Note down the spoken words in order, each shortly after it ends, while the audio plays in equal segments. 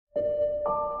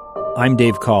I'm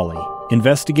Dave Cawley,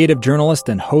 investigative journalist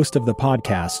and host of the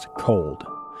podcast Cold.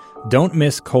 Don't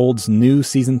miss Cold's new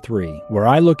Season 3, where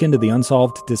I look into the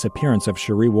unsolved disappearance of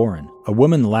Sheree Warren, a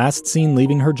woman last seen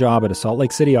leaving her job at a Salt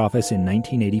Lake City office in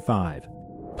 1985.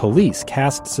 Police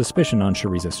cast suspicion on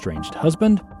Sheree's estranged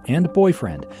husband and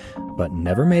boyfriend, but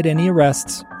never made any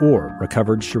arrests or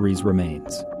recovered Sheree's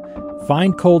remains.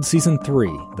 Find Cold Season 3,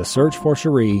 The Search for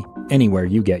Sheree, anywhere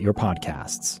you get your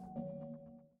podcasts.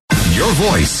 Your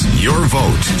voice, your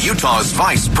vote. Utah's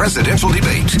Vice Presidential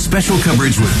Debate. Special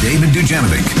coverage with David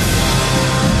Dujanovic.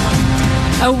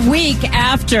 A week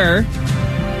after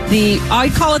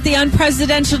I call it the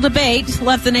unpresidential debate,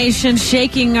 left the nation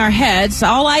shaking our heads.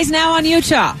 All eyes now on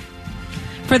Utah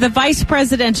for the vice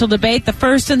presidential debate, the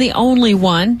first and the only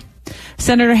one.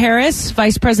 Senator Harris,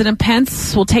 Vice President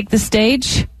Pence will take the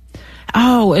stage.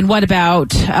 Oh, and what about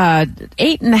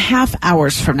 8.5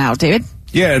 hours from now, David?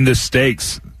 Yeah, and the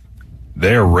stakes,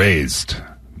 they're raised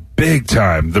big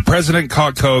time. The president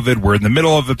caught COVID. We're in the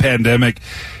middle of a pandemic.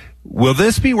 Will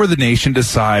this be where the nation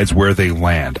decides where they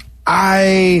land?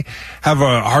 I have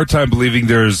a hard time believing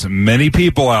there's many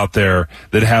people out there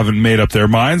that haven't made up their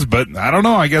minds, but I don't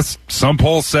know. I guess some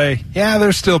polls say, yeah,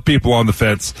 there's still people on the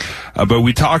fence. But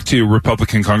we talked to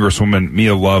Republican Congresswoman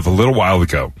Mia Love a little while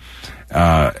ago.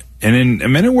 And in a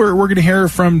minute, we're going to hear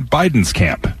from Biden's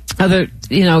camp.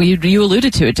 You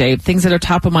alluded to it, Dave, things that are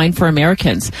top of mind for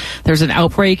Americans. There's an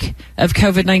outbreak of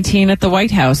COVID-19 at the White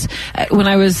House. When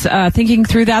I was thinking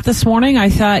through that this morning, I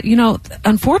thought,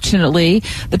 unfortunately,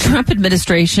 the Trump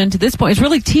administration to this point is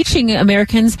really teaching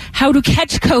Americans how to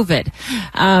catch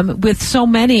COVID. With so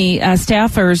many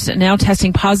staffers now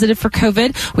testing positive for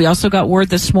COVID. We also got word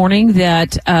this morning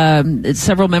that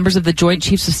several members of the Joint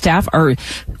Chiefs of Staff are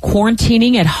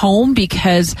quarantining at home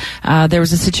because there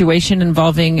was a situation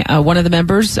involving one of the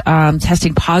members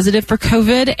testing positive for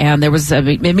COVID, and there was a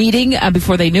meeting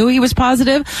before they knew he was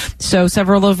positive. So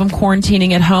several of them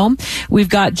quarantining at home. We've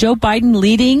got Joe Biden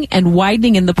leading and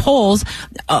widening in the polls.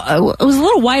 It was a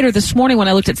little wider this morning when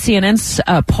I looked at CNN's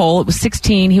poll. It was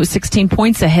 16. He was 16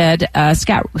 points ahead.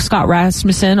 Scott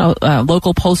Rasmussen, a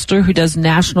local pollster who does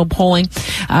national polling,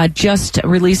 just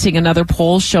releasing another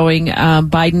poll showing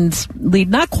Biden's lead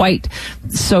not quite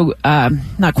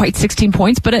 16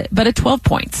 points, but at 12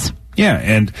 points. Yeah,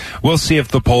 and we'll see if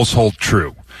the polls hold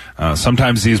true.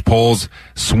 Sometimes these polls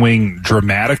swing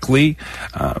dramatically,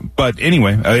 but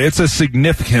anyway, it's a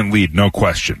significant lead, no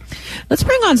question. Let's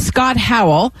bring on Scott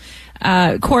Howell.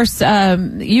 Of course,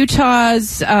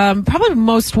 Utah's probably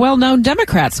most well-known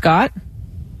Democrat, Scott.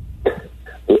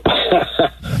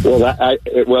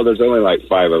 Well, there's only like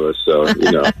 5 of us, so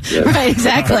Yeah. Right,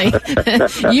 exactly.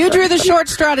 You drew the short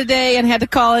straw today and had to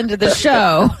call into the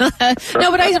show.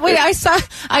 No, but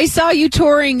I saw you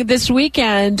touring this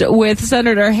weekend with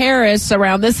Senator Harris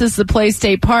around This Is the Play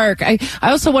State Park. I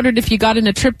also wondered if you got in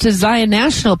a trip to Zion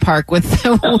National Park with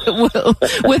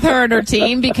with her and her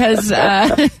team because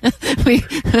but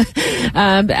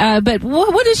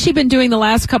what has she been doing the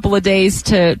last couple of days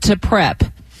to prep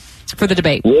for the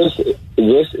debate?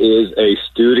 This is a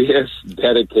studious,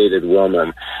 dedicated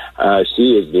woman.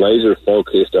 She is laser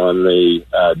focused on the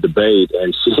debate,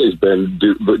 and she has been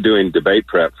doing debate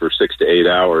prep for 6 to 8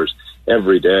 hours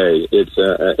every day.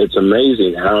 It's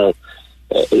amazing how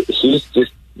she's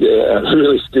just a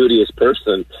really studious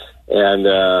person and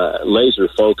laser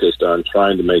focused on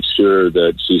trying to make sure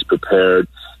that she's prepared.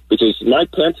 Because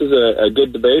Mike Pence is a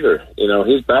good debater.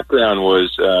 His background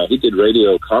was he did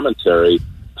radio commentary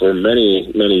for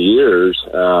many, many years.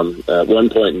 At one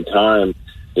point in time,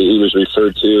 he was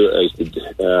referred to as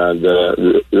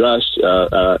the Rush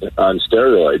on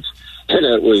steroids, and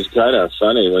it was kind of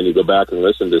funny when you go back and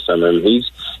listen to some of him.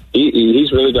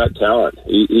 He's really got talent.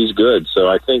 He's good. So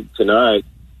I think tonight,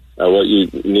 what you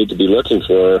need to be looking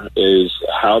for is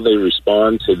how they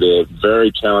respond to the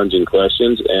very challenging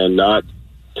questions and not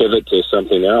pivot to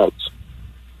something else.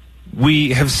 We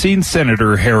have seen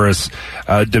Senator Harris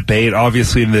debate,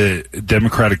 obviously, in the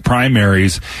Democratic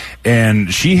primaries,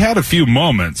 and she had a few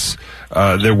moments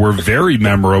that were very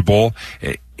memorable.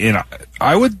 And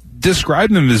I would describe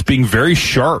them as being very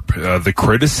sharp. The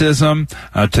criticism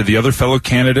to the other fellow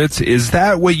candidates, is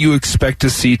that what you expect to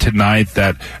see tonight,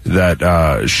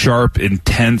 that sharp,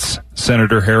 intense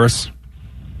Senator Harris?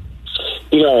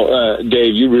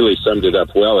 Dave, you really summed it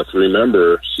up well. If you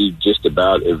remember, she just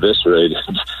about eviscerated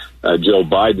Joe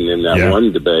Biden in that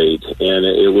one debate, and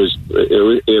it was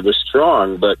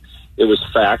strong, but it was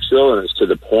factual and it's to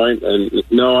the point. And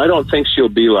no, I don't think she'll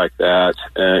be like that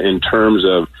in terms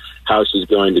of how she's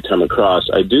going to come across.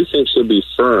 I do think she'll be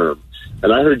firm.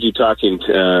 And I heard you talking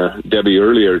to Debbie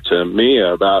earlier to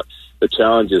Mia about the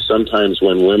challenge is sometimes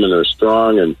when women are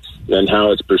strong and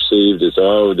how it's perceived as,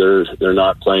 they're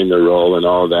not playing their role and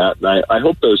all that. And I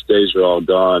hope those days are all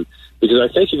gone, because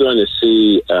I think you're going to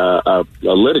see a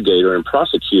litigator and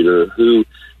prosecutor who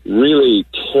really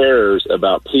cares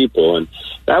about people. And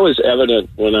that was evident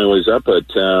when I was up at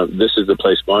This Is the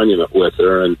Place Monument with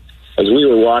her. And as we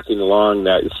were walking along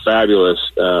that fabulous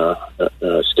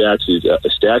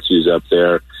statues up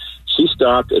there, she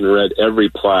stopped and read every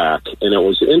plaque. And it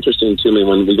was interesting to me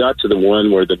when we got to the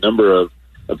one where the number of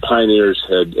pioneers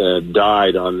had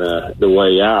died on the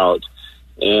way out.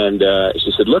 And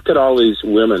she said, look at all these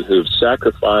women who've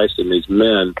sacrificed and these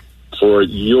men for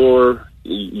your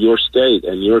state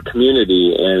and your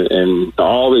community and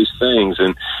all these things.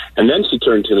 And then she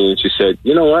turned to me and she said,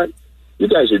 you know what? You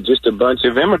guys are just a bunch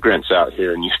of immigrants out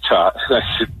here in Utah. And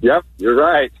I said, yep, you're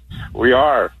right. We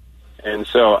are. And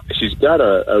so she's got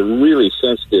a really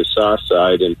sensitive soft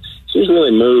side, and she's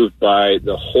really moved by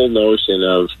the whole notion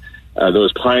of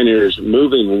those pioneers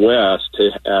moving west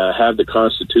to have the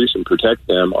Constitution protect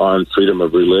them on freedom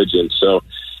of religion. So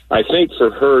I think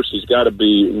for her, she's got to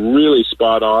be really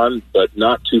spot on, but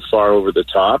not too far over the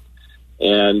top.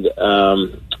 And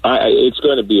it's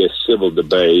going to be a civil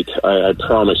debate. I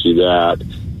promise you that.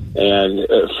 And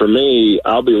for me,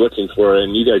 I'll be looking for,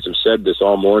 and you guys have said this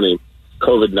all morning,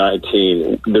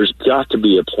 COVID-19, there's got to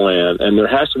be a plan, and there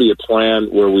has to be a plan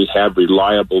where we have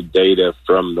reliable data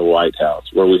from the White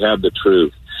House, where we have the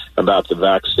truth about the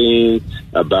vaccine,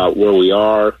 about where we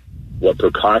are, what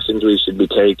precautions we should be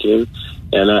taking.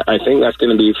 And I think that's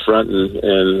going to be front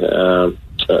and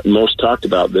most talked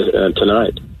about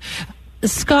tonight.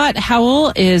 Scott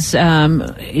Howell is a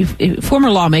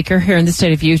former lawmaker here in the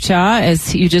state of Utah.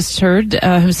 As you just heard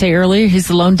him say earlier, he's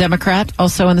the lone Democrat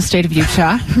also in the state of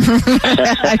Utah.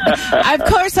 Of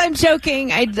course, I'm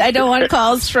joking. I don't want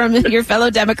calls from your fellow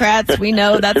Democrats. We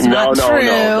know that's not true.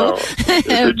 No. It's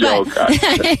a joke.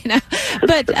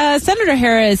 But Senator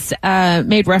Harris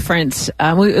made reference,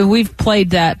 we've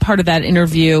played that part of that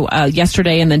interview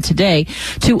yesterday and then today,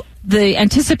 to the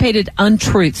anticipated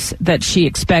untruths that she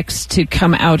expects to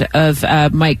come out of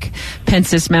Mike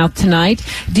Pence's mouth tonight.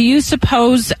 Do you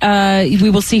suppose we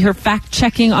will see her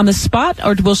fact-checking on the spot,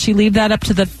 or will she leave that up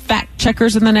to the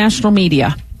fact-checkers in the national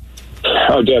media?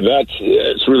 Oh, Deb,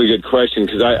 it's a really good question,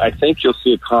 because I think you'll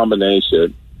see a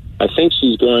combination. I think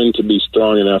she's going to be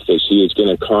strong enough that she is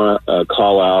going to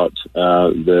call out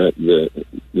the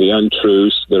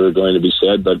untruths that are going to be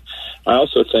said, but I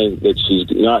also think that she's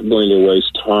not going to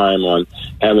waste time on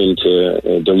having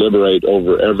to deliberate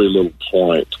over every little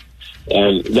point.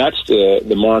 And that's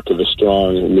the mark of a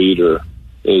strong leader,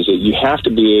 is that you have to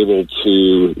be able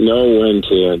to know when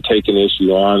to take an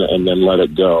issue on and then let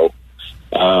it go.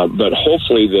 But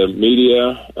hopefully the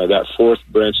media, that fourth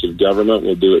branch of government,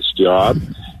 will do its job,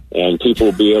 and people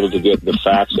will be able to get the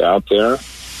facts out there.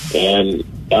 And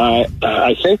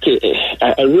I think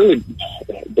I really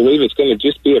believe it's going to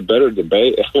just be a better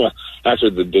debate after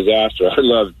the disaster. I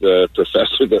loved the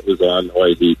professor that was on, the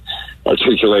way he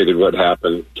articulated what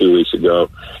happened 2 weeks ago.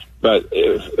 But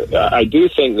I do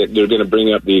think that they're going to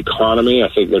bring up the economy. I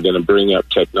think they're going to bring up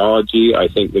technology. I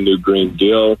think the new Green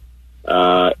Deal,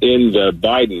 in the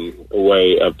Biden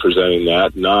way of presenting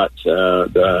that, not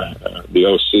the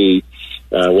OC,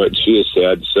 what she has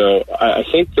said. So I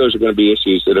think those are going to be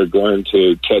issues that are going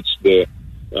to catch the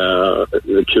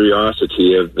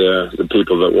curiosity of the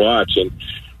people that watch. And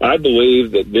I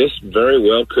believe that this very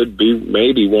well could be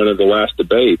maybe one of the last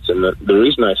debates. And the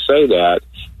reason I say that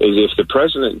is if the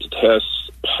president tests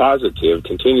positive,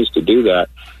 continues to do that,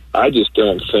 I just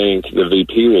don't think the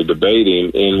VP will debate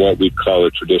him in what we call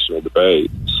a traditional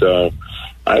debate. So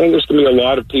I think there's going to be a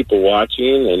lot of people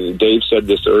watching, and Dave said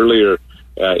this earlier,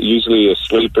 usually a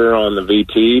sleeper on the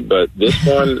VP, but this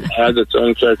one has its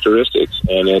own characteristics,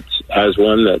 and it has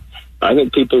one that I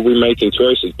think people will be making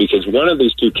choices, because one of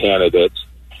these two candidates,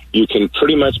 you can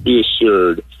pretty much be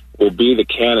assured, will be the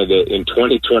candidate in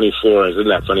 2024. Isn't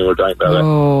that funny we're talking about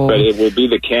that? But it will be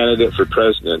the candidate for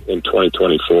president in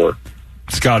 2024.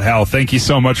 Scott Howell, thank you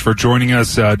so much for joining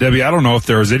us. Debbie, I don't know if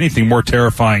there was anything more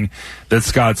terrifying that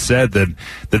Scott said than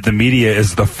that the media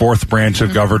is the fourth branch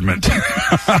of government.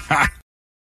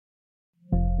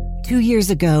 2 years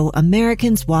ago,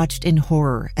 Americans watched in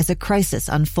horror as a crisis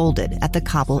unfolded at the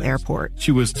Kabul airport.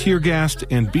 She was tear-gassed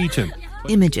and beaten.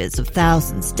 Images of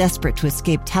thousands desperate to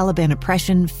escape Taliban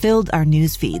oppression filled our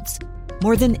news feeds.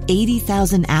 More than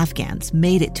 80,000 Afghans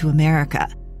made it to America.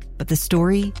 But the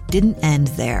story didn't end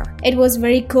there. It was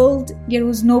very cold. There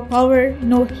was no power,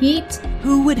 no heat.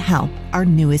 Who would help our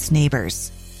newest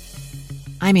neighbors?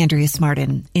 I'm Andrea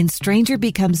Smartin. In Stranger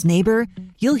Becomes Neighbor,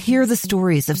 you'll hear the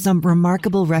stories of some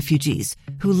remarkable refugees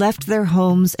who left their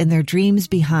homes and their dreams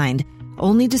behind,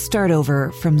 only to start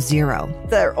over from zero.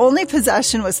 Their only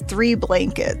possession was 3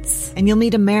 blankets. And you'll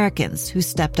meet Americans who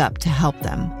stepped up to help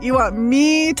them. You want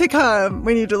me to come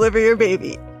when you deliver your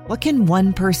baby. What can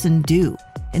one person do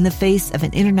in the face of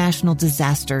an international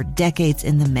disaster decades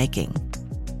in the making?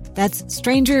 That's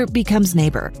Stranger Becomes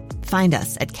Neighbor. Find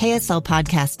us at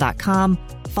kslpodcast.com.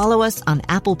 Follow us on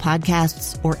Apple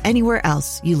Podcasts or anywhere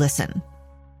else you listen.